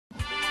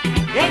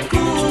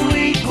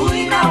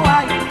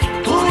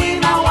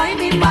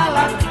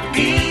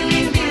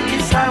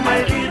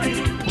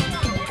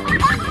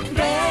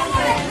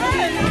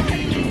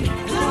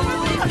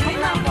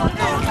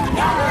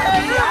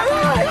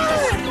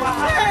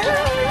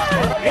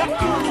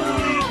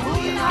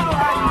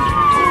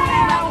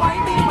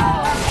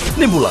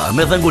Nimbula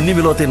medangu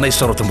nimilote na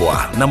isoro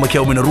tembua nama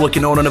kia umina rua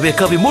kina ona na via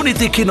kavi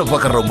moniti kina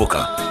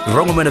wakaromuka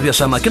rongo mena via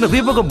sama kina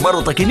viva ka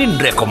baro takini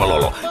ndreko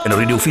malolo ena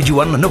radio Fiji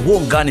wana na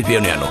wongani via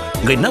niano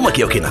ngai nama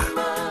kia kina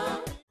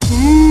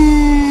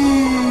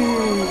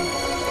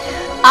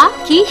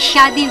आपकी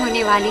शादी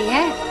होने वाली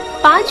है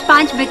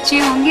 5 बच्चे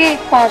होंगे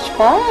 5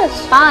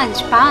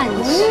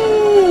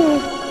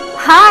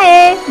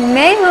 हाय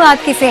मैं हूँ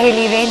आपकी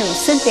सहेली वेनू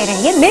सुनते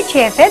रहिए मिर्च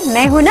एफएम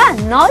मैं हूँ ना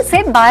 9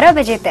 से 12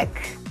 बजे तक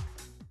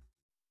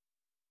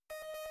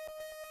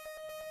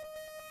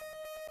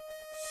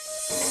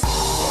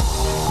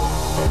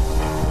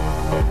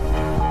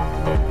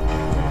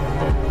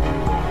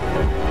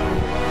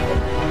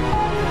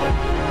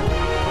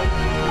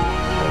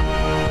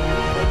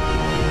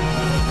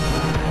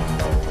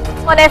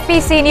On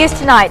FBC News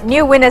tonight,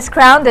 new winners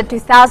crowned at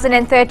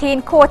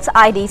 2013 Courts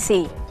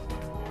IDC.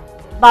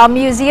 Bar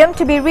Museum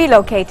to be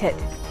relocated.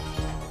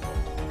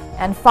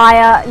 And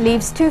fire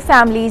leaves 2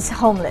 families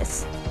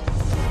homeless.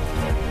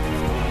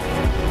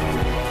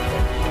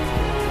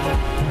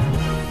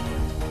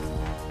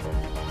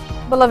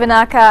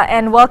 Bulavinaka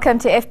and welcome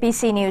to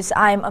FBC News.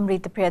 I'm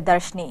Amrita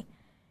Priyadarshini.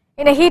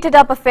 In a heated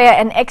up affair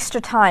and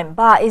extra time,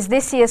 Bar is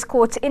this year's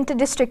Courts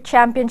Inter-District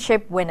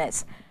Championship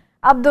winners.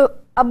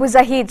 Abu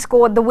Zahid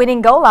scored the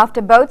winning goal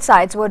after both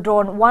sides were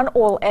drawn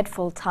 1-1 at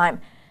full time.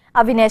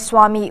 Avinash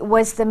Swami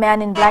was the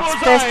man in black's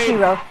first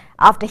hero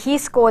after he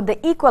scored the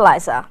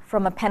equalizer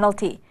from a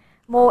penalty.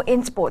 More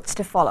in sports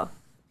to follow.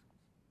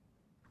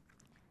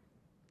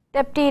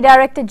 Deputy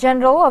Director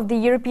General of the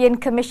European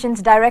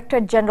Commission's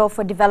Directorate General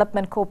for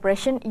Development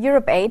Cooperation,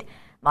 EuropeAid,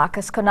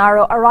 Marcus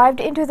Conaro, arrived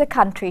into the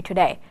country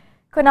today.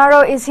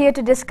 Conaro is here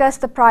to discuss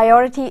the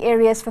priority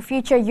areas for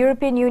future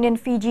European Union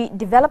Fiji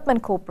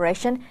Development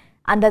Cooperation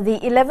under the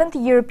 11th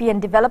European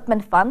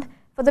Development Fund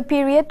for the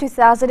period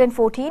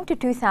 2014 to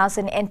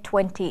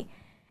 2020.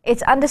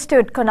 It's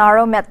understood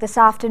Conaro met this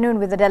afternoon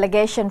with a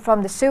delegation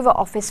from the Suva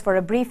office for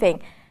a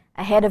briefing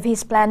ahead of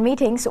his planned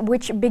meetings,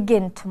 which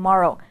begin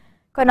tomorrow.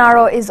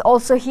 Conaro is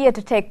also here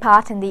to take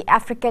part in the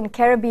African,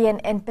 Caribbean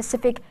and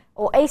Pacific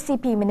or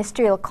ACP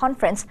Ministerial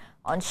Conference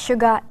on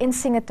Sugar in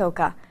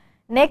Singatoka.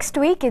 Next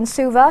week in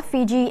Suva,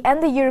 Fiji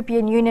and the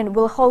European Union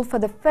will hold for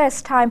the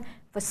first time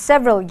for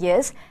several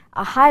years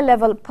a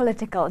high-level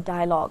political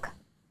dialogue.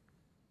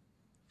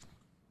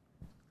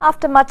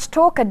 After much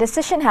talk, a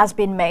decision has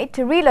been made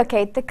to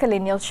relocate the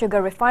Colonial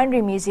Sugar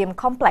Refinery Museum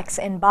complex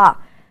in Bar.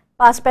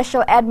 Bar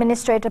Special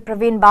Administrator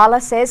Praveen Bala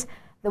says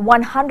the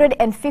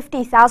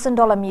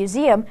 $150,000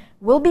 museum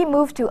will be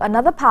moved to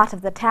another part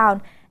of the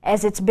town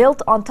as it's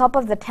built on top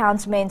of the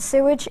town's main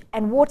sewage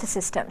and water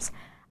systems.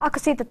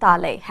 Akusita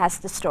Tale has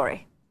the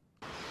story.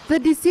 The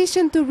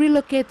decision to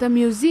relocate the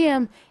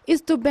museum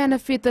is to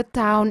benefit the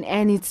town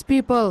and its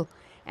people.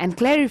 And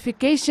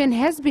clarification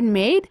has been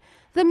made,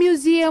 the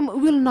museum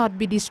will not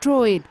be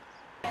destroyed.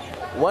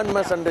 One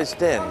must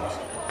understand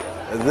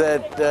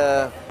that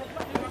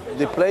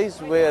the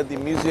place where the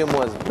museum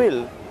was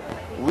built,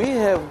 we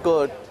have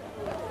got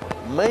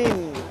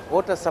main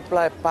water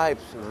supply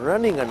pipes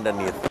running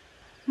underneath.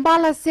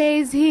 Bala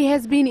says he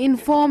has been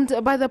informed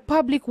by the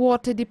Public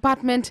Water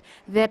Department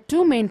that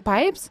 2 main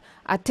pipes,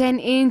 a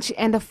 10-inch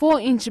and a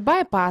 4-inch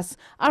bypass,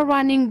 are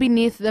running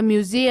beneath the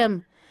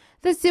museum.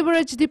 The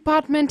Sewerage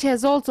Department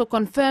has also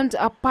confirmed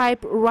a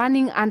pipe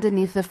running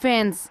underneath the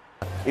fence.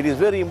 It is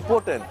very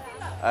important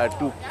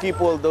to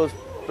keep all those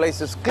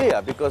places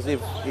clear, because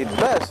if it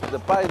bursts, the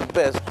pipe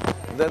bursts,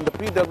 then the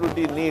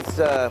PWD needs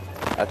a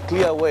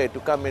clear way to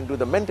come and do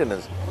the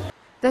maintenance.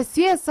 The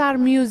CSR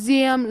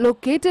Museum,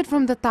 located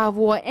from the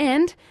Tavua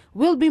end,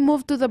 will be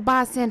moved to the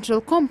Bar Central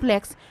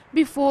Complex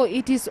before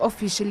it is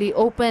officially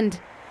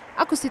opened.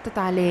 Akusita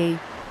Tale,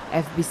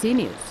 FBC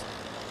News.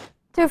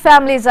 2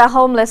 families are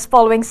homeless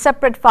following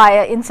separate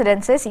fire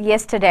incidences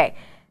yesterday.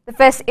 The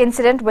first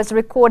incident was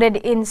recorded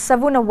in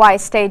Savunawai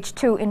Stage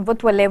 2 in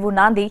Vutwalevu,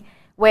 Nandi,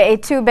 where a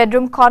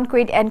 2-bedroom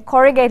concrete and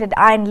corrugated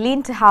iron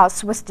lean-to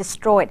house was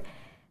destroyed.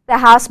 The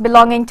house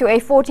belonging to a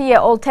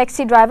 40-year-old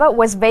taxi driver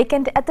was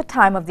vacant at the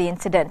time of the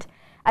incident.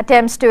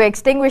 Attempts to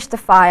extinguish the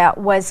fire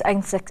was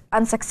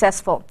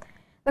unsuccessful.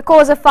 The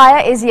cause of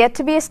fire is yet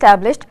to be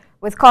established,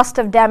 with cost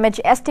of damage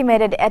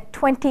estimated at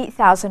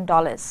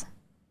 $20,000.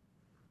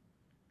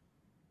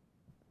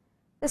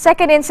 The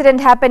second incident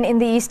happened in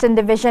the Eastern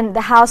Division.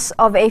 The house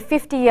of a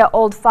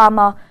 50-year-old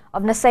farmer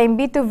of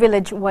Nasaimbitu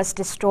village was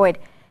destroyed.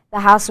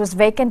 The house was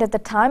vacant at the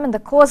time, and the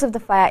cause of the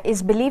fire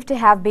is believed to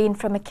have been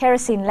from a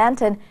kerosene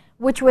lantern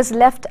which was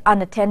left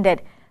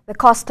unattended. The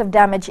cost of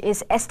damage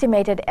is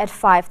estimated at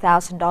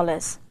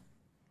 $5,000.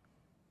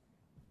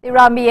 The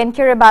Rambi and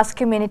Kiribati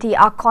community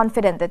are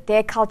confident that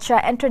their culture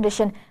and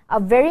tradition are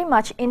very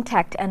much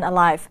intact and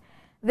alive.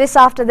 This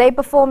after they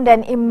performed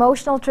an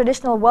emotional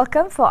traditional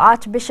welcome for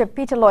Archbishop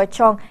Peter Lloyd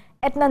Chong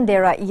at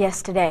Nandera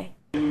yesterday.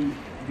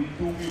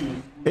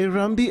 A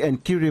Rambi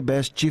and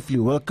Kiribati chiefly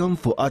welcome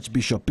for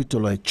Archbishop Peter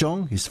Lloyd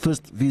Chong, his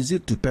first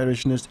visit to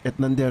parishioners at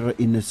Nandera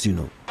in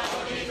Nasino.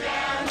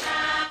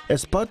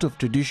 As part of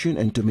tradition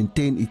and to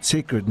maintain its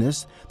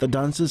sacredness, the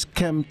dancers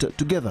camped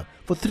together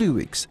for 3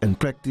 weeks and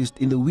practiced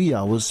in the wee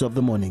hours of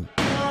the morning.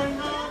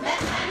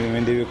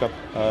 When they wake up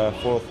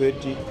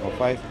 4:30 or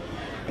 5,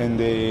 and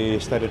they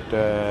started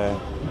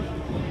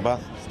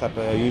start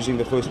using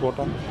the first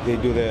water, they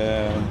do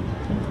the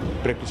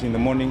practice in the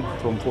morning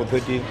from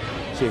 4:30,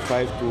 say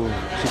 5 to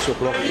 6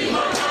 o'clock.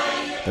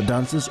 The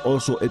dancers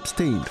also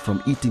abstained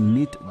from eating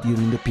meat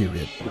during the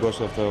period.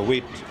 Because of the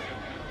weight,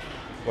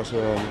 because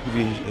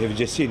we have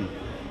just seen,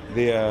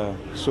 they are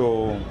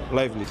so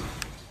lively.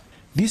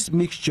 This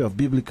mixture of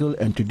biblical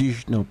and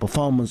traditional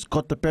performance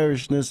got the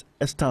parishioners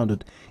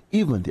astounded,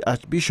 even the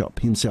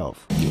Archbishop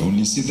himself. You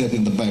only see that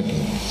in the Bible.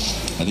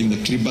 I think the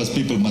Kiribati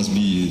people must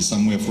be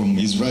somewhere from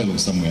Israel or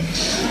somewhere.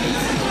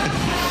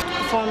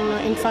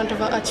 In front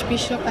of an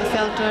Archbishop, I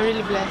felt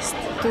really blessed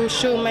to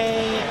show my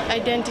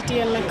identity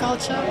and my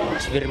culture.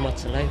 It's very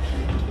much alive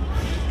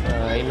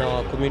in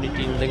our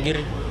community in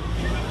Lengiri.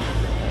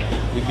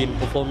 We've been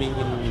performing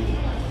in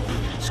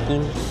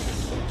schools,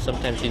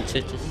 sometimes in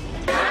churches.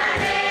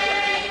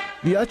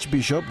 The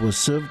Archbishop was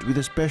served with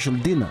a special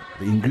dinner.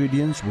 The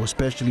ingredients were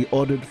specially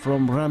ordered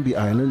from Rambi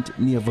Island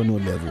near Vano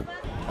level.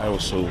 I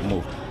was so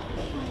moved.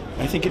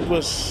 I think it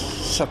was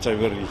such a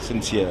very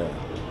sincere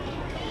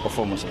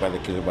performance by the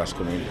Kiribati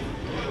community.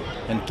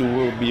 And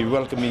to be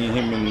welcoming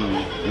him in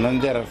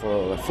Nandera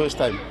for the first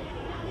time,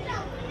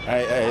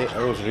 I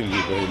was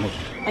really very moved.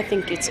 I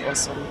think it's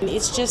awesome.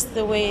 It's just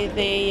the way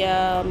they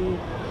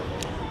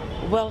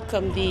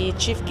welcome the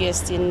chief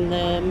guest in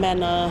the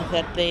manner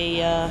that they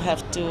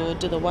have to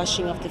do the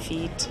washing of the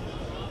feet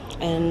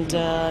and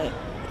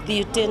the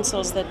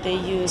utensils that they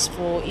use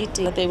for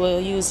eating. They were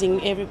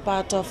using every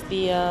part of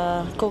the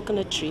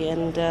coconut tree,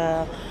 and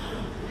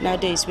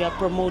nowadays we are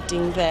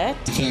promoting that.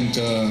 I think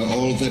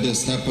all that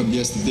has happened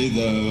yesterday,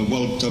 the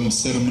welcome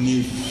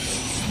ceremony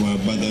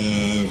by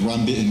the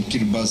Rambi and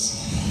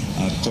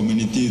Kiribati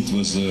community, it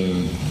was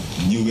a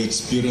new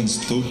experience,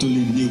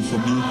 totally new for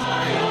me.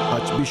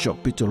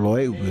 Archbishop Peter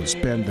Lloyd will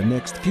spend the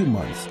next few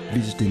months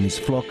visiting his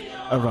flock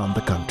around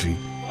the country.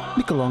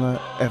 Nikolonga,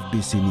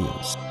 FBC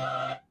News.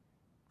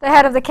 The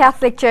head of the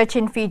Catholic Church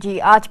in Fiji,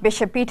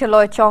 Archbishop Peter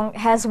Lloyd Chong,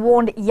 has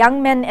warned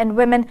young men and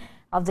women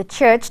of the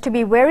Church to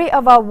be wary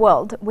of our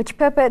world, which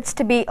purports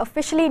to be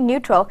officially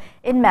neutral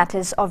in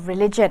matters of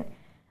religion.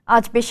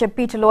 Archbishop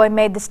Peter Lloyd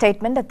made the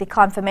statement at the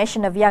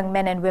confirmation of young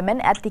men and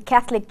women at the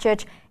Catholic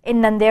Church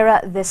in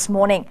Nandera this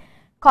morning.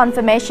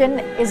 Confirmation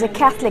is a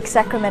Catholic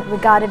sacrament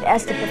regarded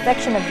as the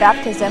perfection of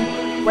baptism,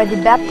 where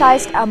the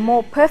baptized are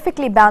more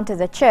perfectly bound to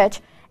the Church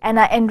and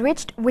are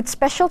enriched with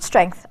special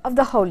strength of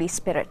the Holy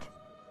Spirit.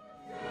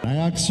 I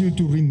ask you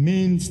to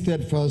remain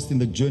steadfast in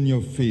the journey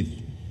of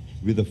faith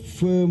with a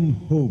firm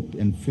hope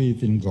and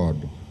faith in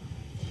God,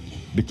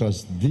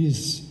 because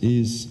this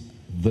is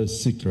the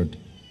secret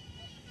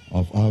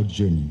of our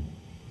journey.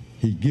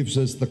 He gives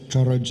us the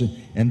courage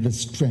and the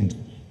strength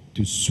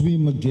to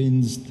swim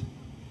against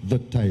the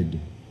tide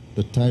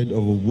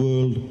of a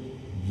world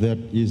that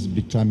is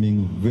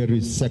becoming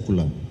very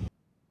secular.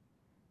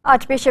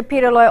 Archbishop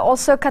Peter Lloyd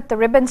also cut the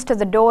ribbons to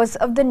the doors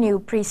of the new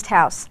priest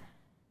house.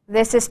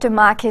 This is to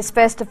mark his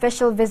first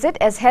official visit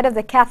as head of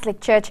the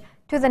Catholic Church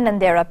to the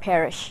Nandera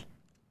parish.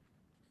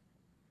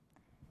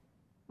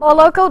 More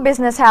local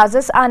business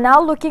houses are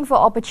now looking for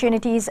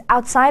opportunities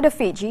outside of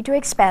Fiji to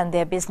expand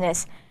their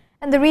business.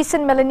 And the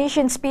recent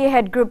Melanesian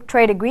Spearhead Group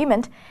trade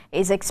agreement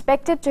is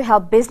expected to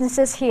help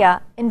businesses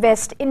here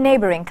invest in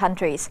neighbouring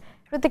countries.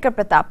 Ritika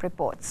Pratap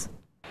reports.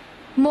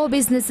 More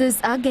businesses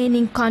are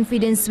gaining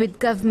confidence with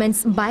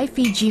government's Buy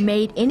Fiji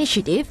Made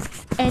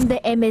initiative and the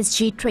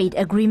MSG trade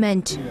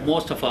agreement.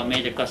 Most of our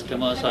major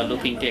customers are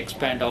looking to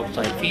expand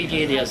outside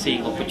Fiji. They are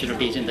seeing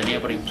opportunities in the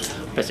neighboring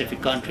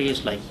Pacific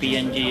countries like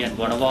PNG and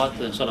Vanuatu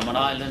and Solomon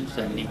Islands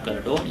and New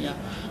Caledonia,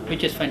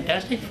 which is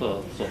fantastic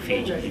for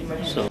Fiji.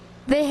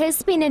 There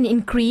has been an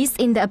increase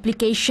in the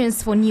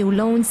applications for new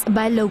loans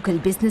by local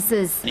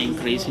businesses. An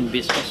increase in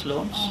business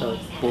loans,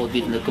 both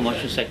within the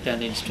commercial sector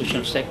and the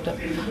institutional sector.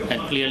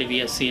 And clearly we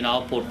have seen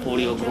our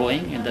portfolio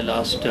growing in the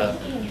last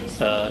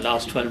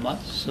 12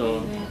 months.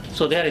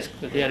 So there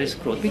is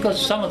growth, because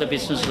some of the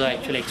businesses are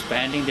actually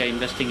expanding. They are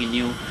investing in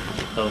new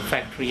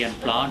factory and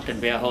plant and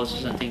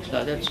warehouses and things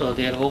like that. So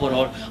they are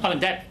overall, I mean,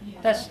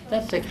 that's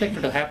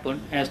expected to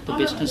happen as the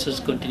businesses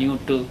continue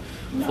to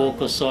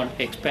focus on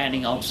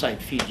expanding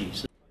outside Fiji.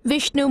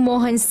 Vishnu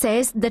Mohan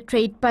says the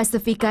Trade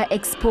Pacifica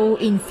Expo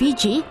in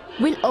Fiji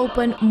will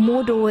open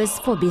more doors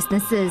for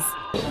businesses.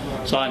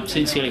 So I'm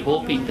sincerely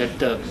hoping that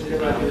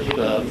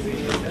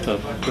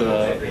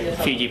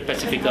Fiji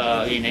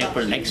Pacifica in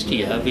April next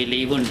year will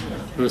even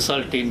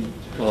result in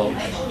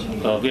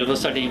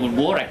even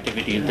more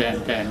activity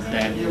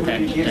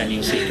than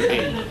you see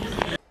today.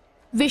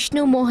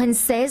 Vishnu Mohan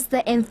says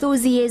the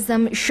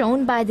enthusiasm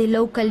shown by the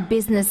local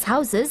business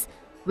houses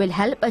will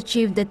help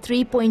achieve the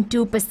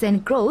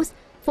 3.2% growth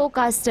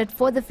forecasted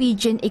for the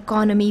Fijian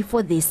economy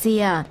for this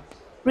year.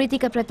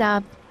 Ritika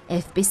Pratap,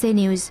 FBC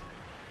News.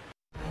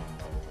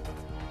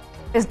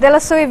 As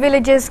Delasui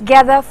villagers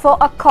gather for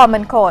a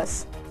common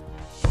cause.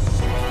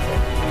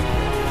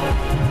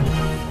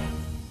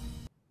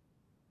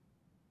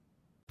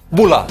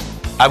 Bula,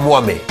 I'm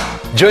Wame.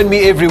 Join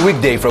me every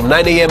weekday from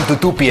 9 a.m. to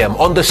 2 p.m.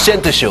 on The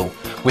Center Show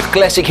with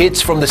classic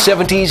hits from the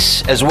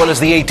 70s as well as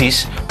the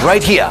 80s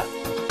right here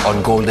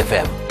on Gold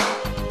FM.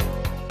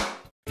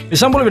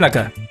 Isambolo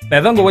binaka,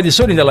 na dango wadi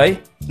soni dalai,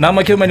 na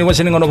makio mani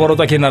wasini ngono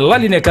borota kina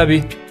lali ne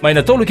kabi, mai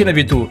na tolu kina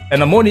bitu,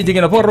 ena moni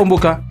tingina por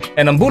rombuka,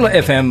 ena Bula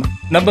FM,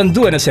 na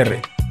bandu ena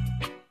serre.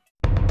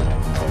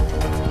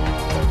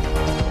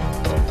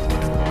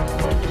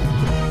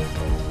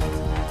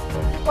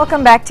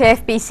 Welcome back to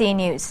FBC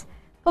News.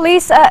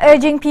 Police are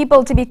urging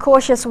people to be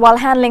cautious while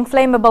handling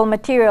flammable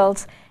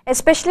materials,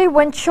 especially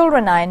when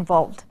children are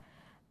involved.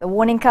 The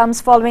warning comes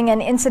following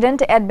an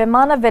incident at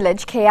Bemana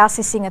village,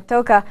 Keasi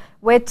Singatoka,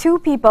 where 2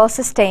 people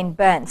sustained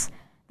burns.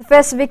 The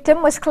first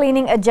victim was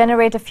cleaning a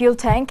generator fuel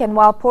tank, and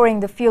while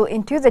pouring the fuel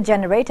into the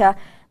generator,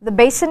 the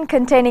basin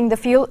containing the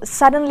fuel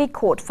suddenly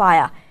caught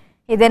fire.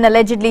 He then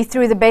allegedly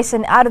threw the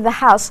basin out of the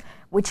house,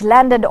 which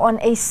landed on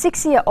a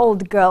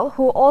 6-year-old girl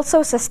who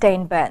also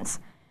sustained burns.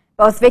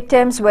 Both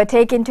victims were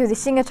taken to the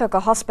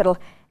Singatoka hospital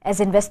as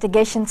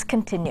investigations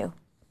continue.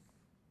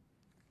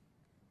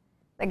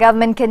 The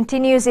government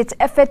continues its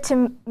effort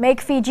to make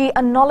Fiji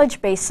a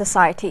knowledge-based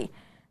society.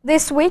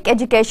 This week,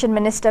 Education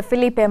Minister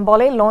Philippe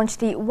Mbole launched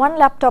the One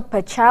Laptop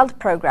Per Child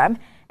program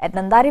at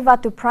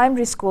Nandarivatu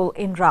Primary School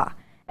in Ra.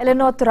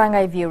 Eleanor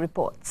Turangaivu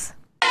reports.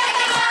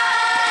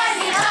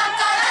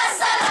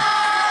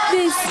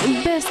 This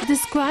best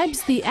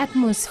describes the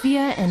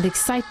atmosphere and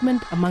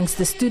excitement amongst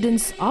the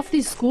students of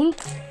this school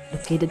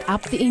located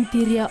up the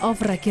interior of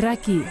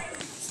Rakiraki.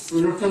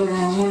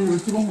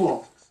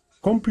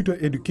 Computer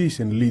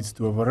education leads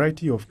to a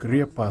variety of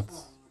career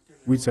paths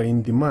which are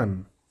in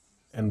demand,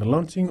 and the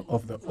launching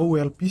of the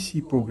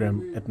OLPC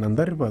program at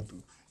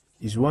Nandarivatu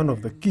is one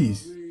of the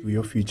keys to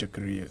your future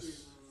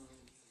careers.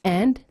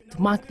 And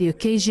to mark the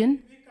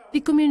occasion, the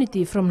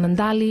community from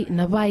Nandali,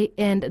 Navai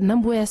and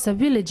Nambuesa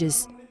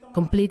villages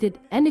completed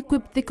and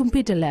equipped the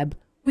computer lab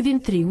within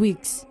 3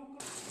 weeks.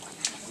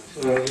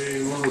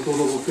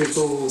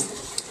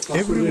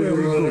 Everywhere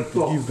we go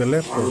to give the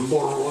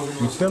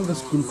laptop, we tell the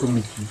school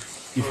committee,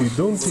 if you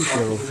don't take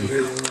care of it,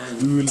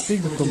 we will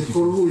take the computer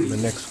to the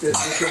next school.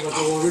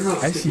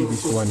 I see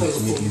this one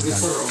is neatly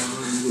done.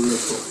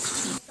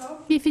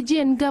 The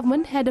Fijian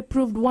government had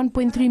approved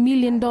 $1.3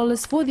 million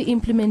for the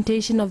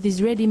implementation of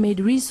this ready-made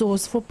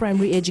resource for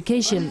primary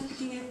education.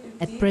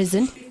 At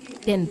present,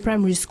 10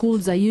 primary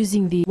schools are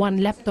using the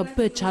One Laptop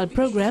Per Child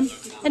program,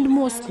 and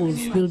more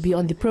schools will be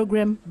on the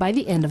program by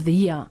the end of the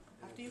year.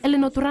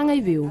 Eleanor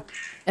Turangaivu,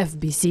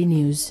 FBC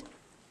News.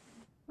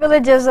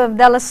 Villagers of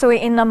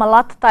Delasui in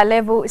Namalat,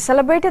 Tailevu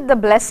celebrated the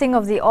blessing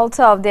of the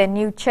altar of their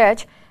new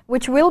church,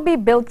 which will be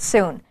built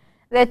soon.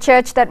 Their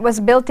church that was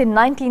built in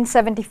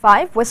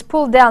 1975 was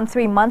pulled down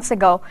 3 months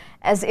ago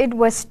as it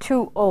was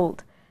too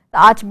old. The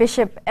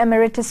Archbishop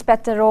Emeritus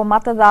Petero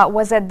Matada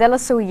was at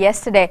Delasui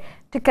yesterday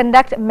to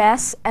conduct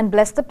Mass and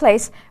bless the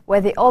place where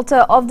the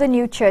altar of the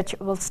new church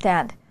will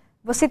stand.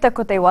 Vosita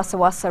Kote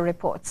Wasawasa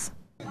reports.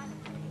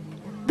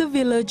 The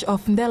village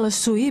of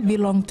Delasui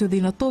belonged to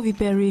the Notovi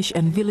parish,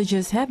 and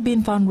villagers have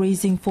been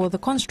fundraising for the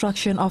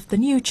construction of the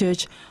new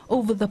church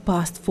over the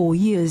past 4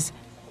 years.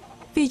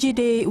 Fiji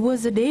Day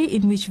was a day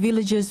in which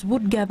villagers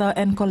would gather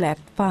and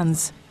collect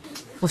funds.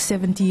 For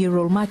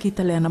 70-year-old Maki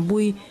Talena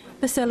Bui,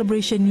 the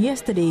celebration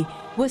yesterday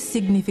was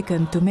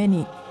significant to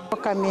many.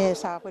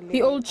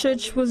 The old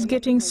church was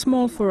getting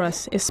small for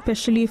us,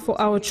 especially for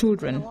our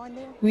children.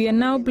 We are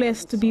now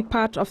blessed to be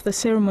part of the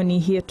ceremony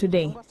here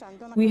today.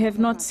 We have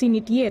not seen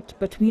it yet,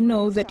 but we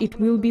know that it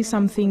will be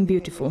something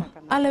beautiful.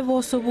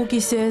 Alevo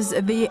Sobuki says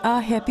they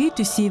are happy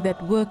to see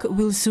that work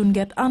will soon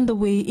get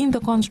underway in the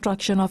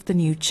construction of the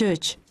new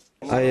church.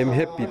 I am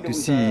happy to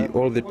see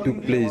all that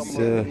took place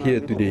here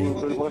today.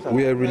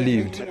 We are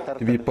relieved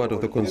to be part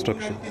of the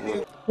construction.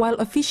 While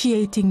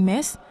officiating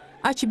Mass,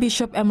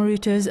 Archbishop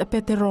Emeritus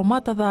Petero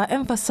Matada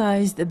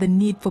emphasized the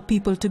need for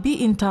people to be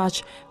in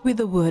touch with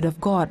the Word of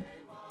God.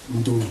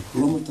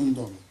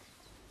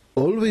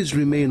 Always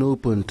remain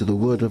open to the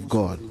Word of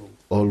God.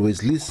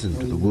 Always listen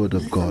to the Word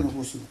of God.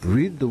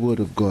 Read the Word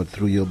of God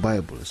through your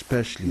Bible,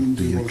 especially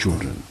to your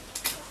children.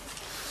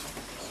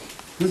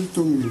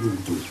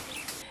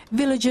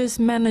 Villagers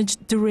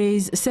managed to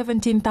raise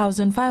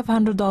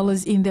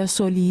 $17,500 in their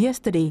soli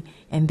yesterday,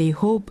 and they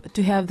hope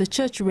to have the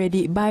church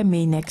ready by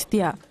May next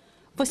year.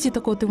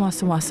 Vasita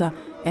Kotiwasawasa,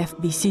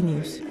 FBC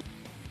News.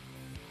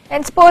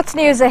 And sports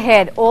news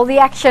ahead, all the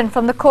action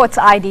from the courts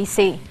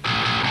IDC.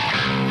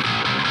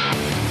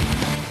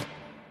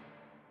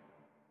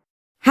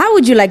 How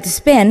would you like to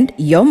spend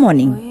your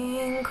morning?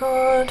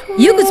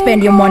 You could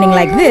spend your morning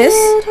like this.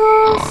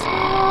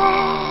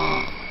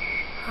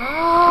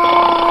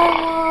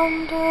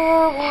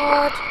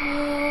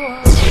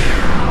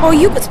 Or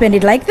you could spend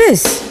it like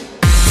this.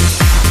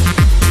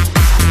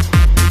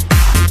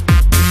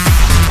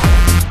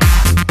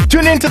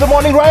 Tune in to the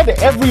Morning Ride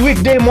every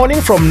weekday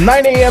morning from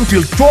 9 a.m.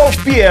 till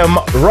 12 p.m.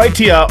 right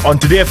here on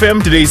Today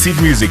FM, Today's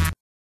Hit Music.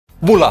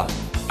 Mula,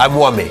 I'm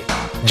Wame.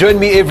 Join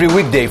me every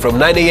weekday from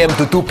 9 a.m.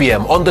 to 2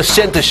 p.m. on The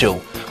Center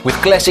Show with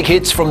classic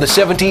hits from the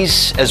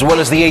 70s as well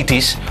as the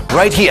 80s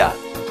right here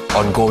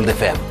on Gold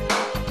FM.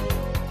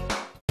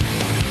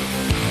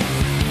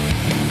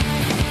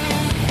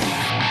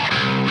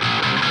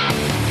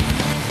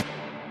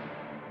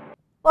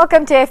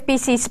 Welcome to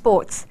FBC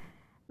Sports.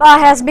 Ba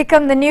has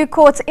become the new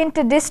court's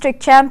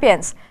inter-district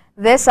champions.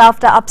 This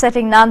after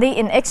upsetting Nandi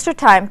in extra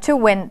time to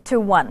win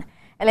 2-1.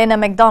 Elena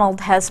McDonald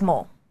has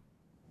more.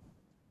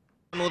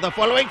 The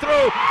following through,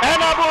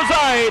 and Abu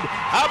Zaid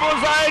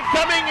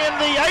coming in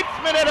the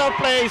 8th minute of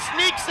play,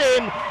 sneaks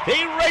in,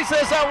 he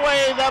races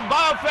away, the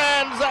Ba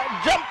fans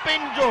jump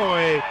in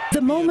joy.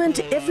 The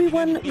moment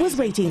everyone was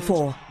waiting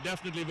for.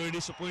 Definitely very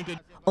disappointed.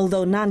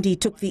 Although Nandi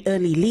took the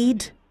early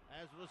lead,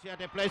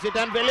 They place it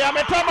and William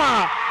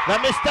Etoma. The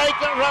mistake,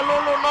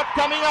 Ralulu not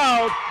coming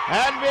out.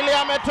 And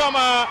William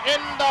Etoma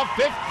in the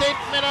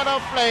 15th minute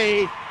of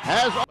play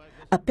has...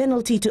 A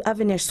penalty to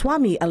Avinash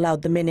Swami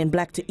allowed the men in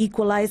black to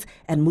equalize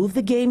and move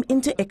the game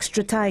into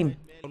extra time.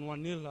 On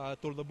 1-0, I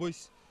told the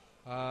boys,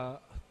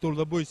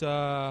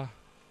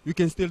 we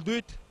can still do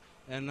it.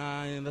 And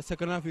in the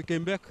second half, we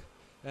came back.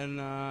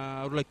 And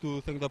I would like to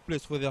thank the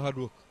players for their hard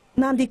work.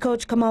 Nandi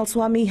coach Kamal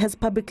Swami has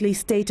publicly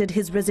stated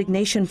his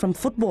resignation from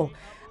football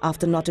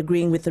after not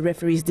agreeing with the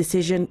referee's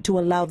decision to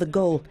allow the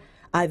goal.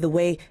 Either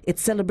way,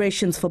 it's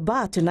celebrations for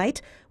Ba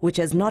tonight, which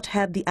has not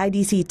had the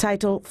IDC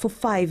title for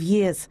 5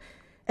 years.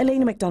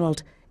 Elena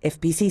McDonald,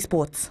 FBC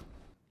Sports.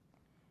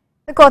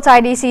 The court's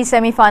IDC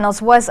semi-finals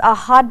was a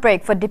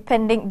heartbreak for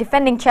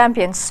defending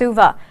champions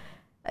Suva.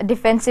 A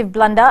defensive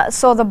blunder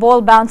saw the ball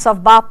bounce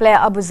off Ba player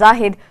Abu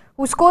Zahid,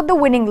 who scored the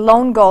winning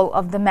lone goal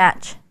of the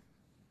match.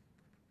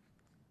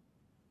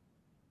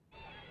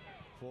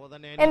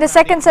 In the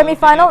second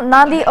semi-final,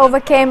 Nandi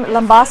overcame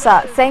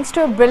Lambasa thanks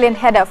to a brilliant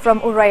header from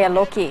Uraya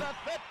Loki.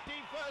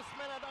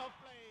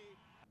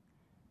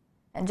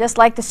 And just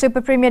like the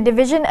Super Premier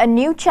Division, a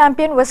new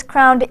champion was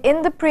crowned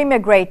in the Premier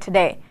grade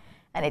today.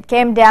 And it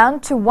came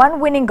down to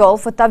one winning goal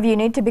for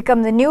Tavyuni to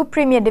become the new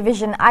Premier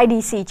Division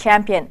IDC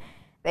champion.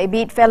 They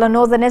beat fellow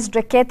Northerners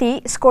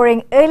Draketi,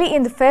 scoring early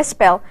in the first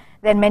spell,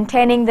 then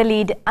maintaining the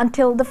lead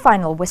until the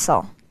final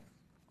whistle.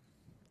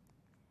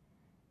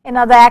 In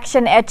other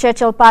action at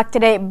Churchill Park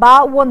today,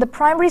 Ba won the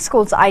primary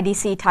school's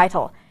IDC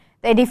title.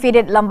 They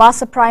defeated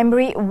Lambasa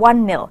Primary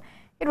 1-0.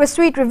 It was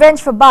sweet revenge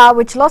for Ba,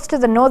 which lost to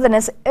the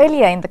Northerners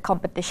earlier in the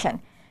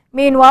competition.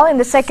 Meanwhile, in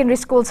the secondary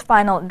school's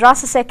final,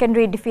 Drasa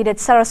Secondary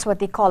defeated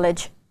Saraswati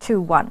College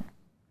 2-1.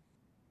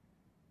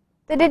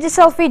 The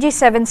Digicel Fiji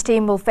Sevens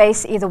team will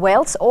face either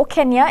Wales or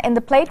Kenya in the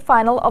plate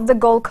final of the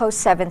Gold Coast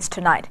Sevens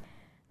tonight.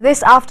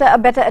 This after a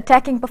better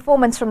attacking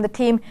performance from the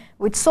team,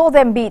 which saw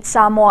them beat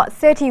Samoa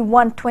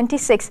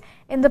 31-26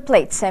 in the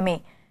plate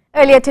semi.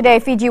 Earlier today,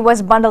 Fiji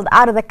was bundled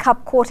out of the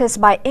Cup quarters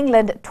by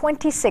England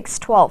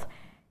 26-12.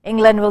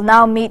 England will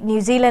now meet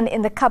New Zealand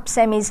in the Cup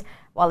semis,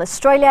 while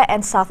Australia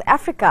and South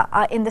Africa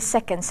are in the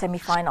second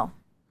semi-final.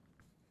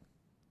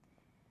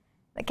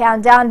 The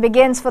countdown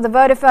begins for the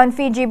Vodafone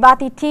Fiji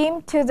Bati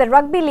team to the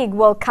Rugby League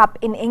World Cup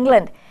in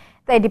England.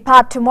 They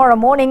depart tomorrow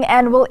morning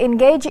and will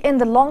engage in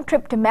the long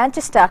trip to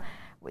Manchester,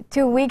 with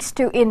 2 weeks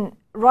in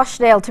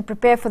Rochdale to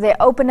prepare for their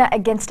opener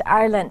against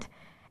Ireland.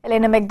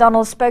 Elena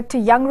McDonald spoke to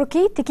young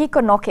rookie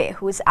Tikiko Noke,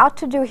 who is out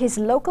to do his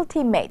local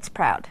teammates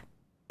proud.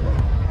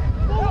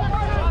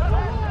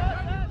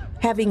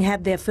 having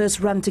had their first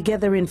run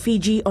together in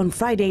Fiji on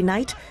Friday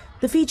night,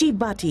 the Fiji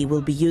Bati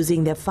will be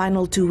using their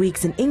final 2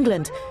 weeks in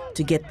England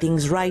to get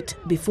things right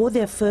before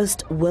their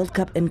first World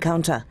Cup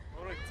encounter.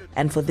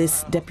 And for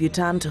this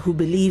debutant who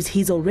believes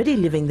he's already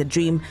living the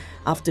dream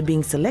after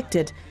being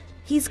selected,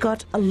 he's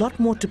got a lot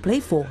more to play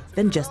for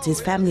than just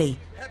his family.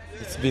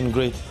 It's been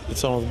great.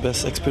 It's one of the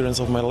best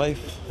experiences of my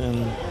life,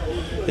 and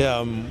yeah,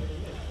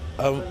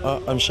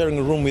 I'm sharing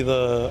a room with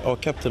our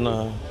captain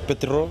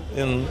Petro,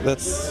 and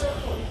that's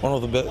one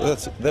of the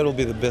best. That'll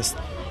be the best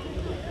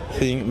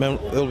thing.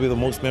 That'll be the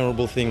most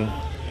memorable thing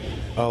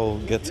I'll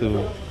get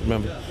to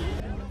remember.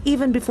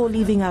 Even before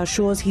leaving our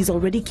shores, he's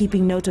already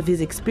keeping note of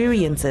his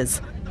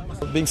experiences.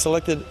 Being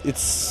selected,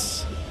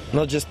 it's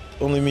not just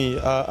only me.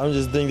 I'm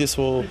just doing this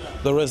for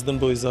the resident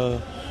boys.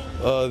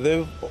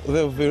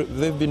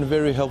 They've been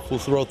very helpful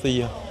throughout the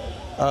year.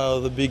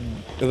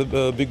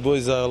 The big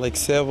boys are like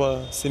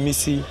Seva,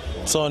 Semisi,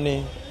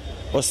 Tsone,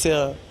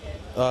 Osea,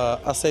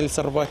 Asail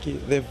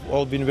Sarvaki. They've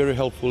all been very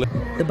helpful.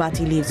 The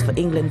Bati leaves for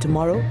England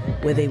tomorrow,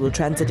 where they will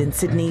transit in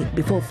Sydney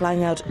before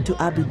flying out to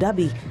Abu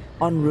Dhabi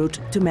en route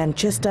to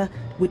Manchester,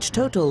 which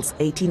totals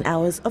 18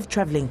 hours of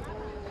travelling.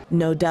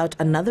 No doubt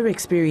another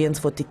experience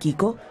for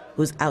Tikiko,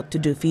 who's out to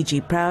do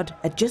Fiji proud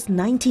at just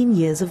 19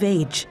 years of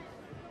age.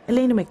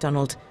 Elena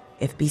McDonald,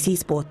 FBC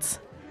Sports.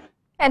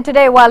 And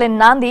today, while in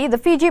Nandi, the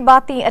Fiji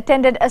Bati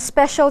attended a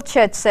special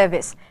church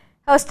service.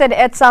 Hosted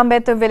at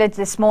Sambeto village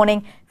this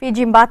morning,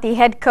 Fiji Mbati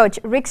head coach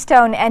Rick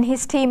Stone and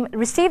his team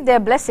received their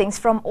blessings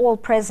from all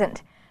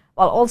present,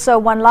 while also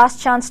one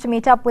last chance to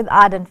meet up with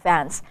ardent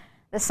fans.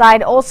 The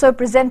side also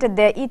presented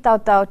their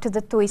itautau to the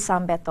Tui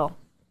Sambeto.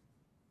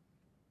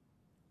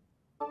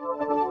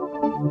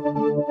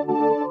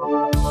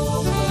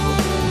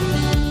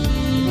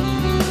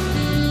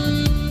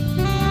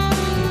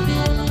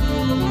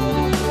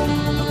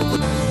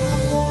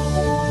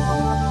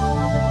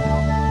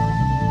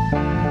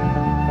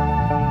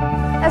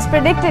 As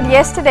predicted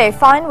yesterday,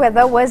 fine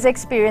weather was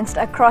experienced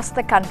across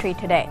the country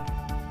today.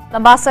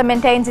 Lambasa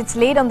maintains its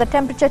lead on the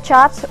temperature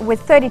charts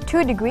with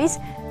 32 degrees.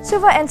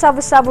 Suva and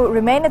Savusavu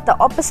remain at the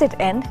opposite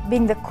end,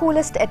 being the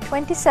coolest at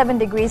 27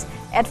 degrees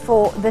at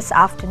 4 this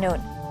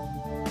afternoon.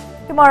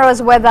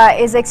 Tomorrow's weather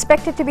is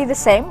expected to be the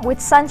same, with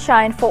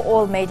sunshine for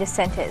all major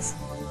centres.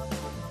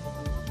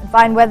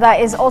 Fine weather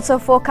is also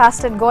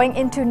forecasted going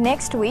into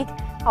next week.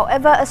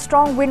 However, a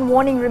strong wind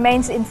warning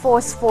remains in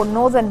force for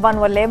northern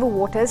Vanua level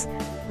waters,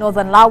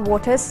 northern Lao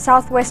waters,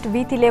 southwest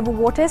Viti level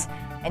waters,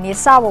 and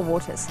Yasawa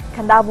waters,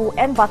 Kandavu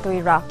and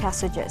Batuira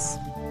passages.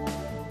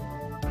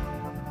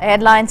 The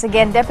headlines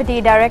again. Deputy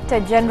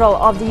Director General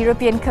of the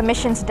European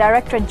Commission's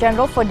Directorate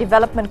General for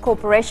Development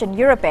Cooperation,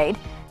 EuropeAid,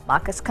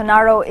 Marcus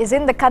Conaro, is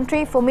in the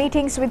country for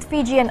meetings with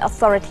Fijian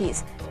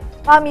authorities.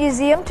 Bar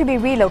Museum to be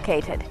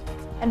relocated.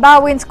 And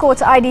Bar wins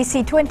court's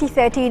IDC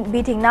 2013,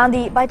 beating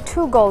Nandi by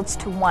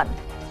 2-1.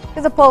 To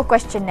the poll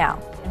question now,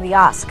 and we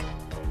ask,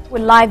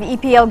 will live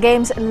EPL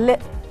games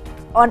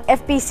on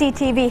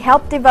FBCTV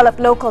help develop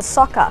local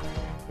soccer?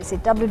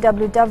 Visit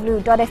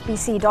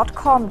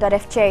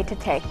www.fbc.com.fj to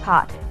take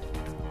part.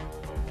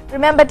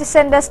 Remember to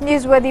send us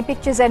newsworthy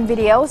pictures and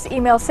videos.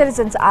 Email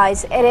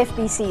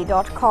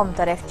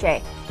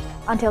citizenseyes@fbc.com.fj.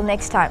 Until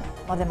next time,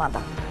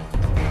 Madhemada.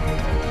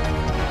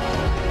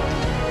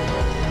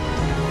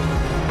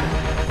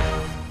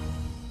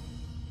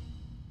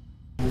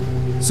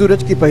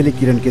 सूरज की पहली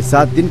किरण के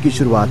साथ दिन की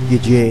शुरुआत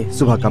कीजिए।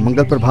 सुबह का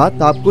मंगल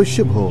प्रभात आपको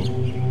शुभ हो।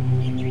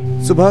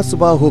 सुबह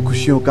सुबह हो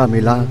खुशियों का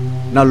मेला,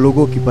 ना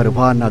लोगों की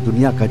परवाह ना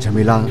दुनिया का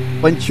झमेला।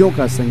 पंछियों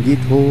का संगीत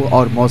हो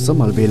और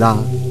मौसम अलबेला।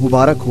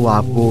 मुबारक हो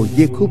आपको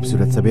ये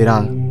खूबसूरत सवेरा।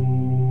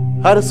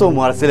 हर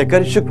सोमवार से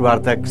लेकर शुक्रवार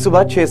तक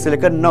सुबह 6 से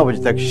लेकर 9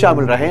 बजे तक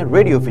शामिल रहें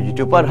रेडियो फिजी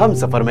 2 पर हम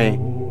सफर में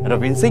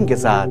रविंद्र सिंह के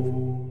साथ।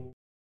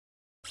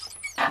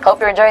 Hope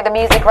you're enjoying the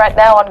music right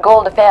now on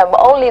Gold FM.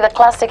 Only the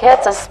classic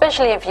hits,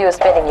 especially if you're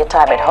spending your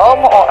time at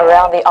home or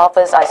around the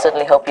office. I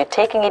certainly hope you're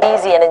taking it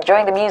easy and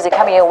enjoying the music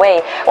coming your way.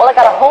 Well, I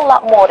got a whole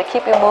lot more to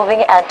keep you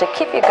moving and to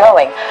keep you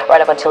going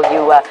right up until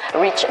you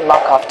reach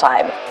lock-off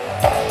time.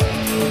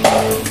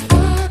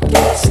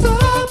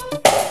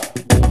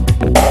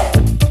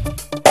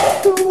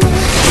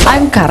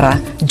 I'm Kara.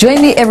 Join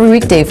me every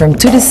weekday from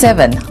 2 to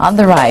 7 on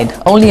The Ride,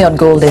 only on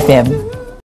Gold FM.